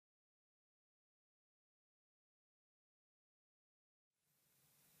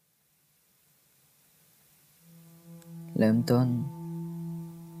เริ่มต้น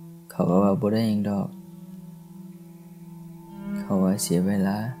เขาก็ว่าบ่ได้หยังดอกเขาว่าเสียเวล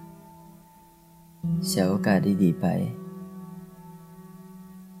าเสียโอกาสดีๆไป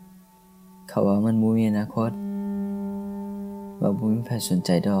เขาว่ามันบ่มีอนาคตว่าบ่มีใครสนใจ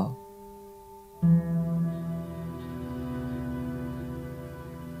ดอก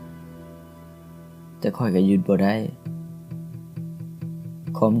แต่ข้อยก็หยุดบ่ได้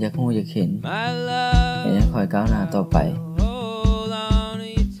ความอยากรู้อยากเห็นให้ข้อยก้าวหน้าต่อไป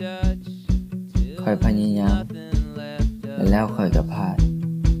ข้อยพยายามและแล้วข้อยก็พลาด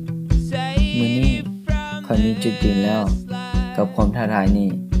มื้อนี้ข้อยมีจุดยืนแล้วกับความท้าทายนี้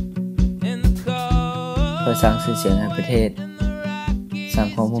เพื่อสร้างชื่อเสียงให้ประเทศสร้าง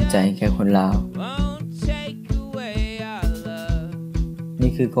ความภูมิใจให้แก่คนลาวนี่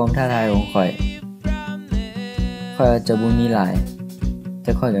คือความท้าทายของข้อยอาจจะบ่มีหลายแ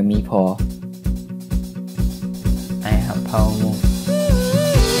ต่ข้อยก็มีพอไอ้หับเผาหมู่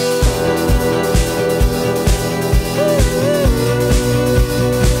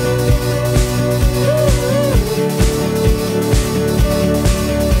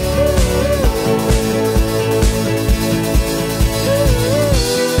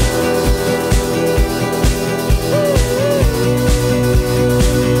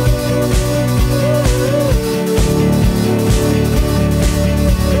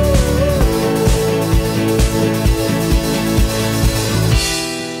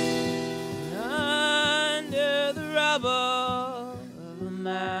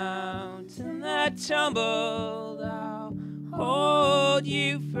Tumbled, I'll hold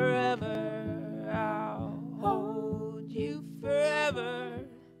you forever. I'll hold you forever.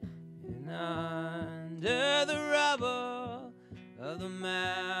 And under the rubble of the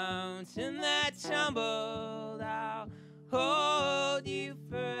mountain that tumbled, I'll hold you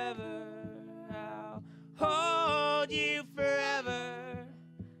forever. I'll hold you forever.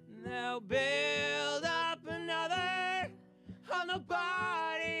 Now, baby.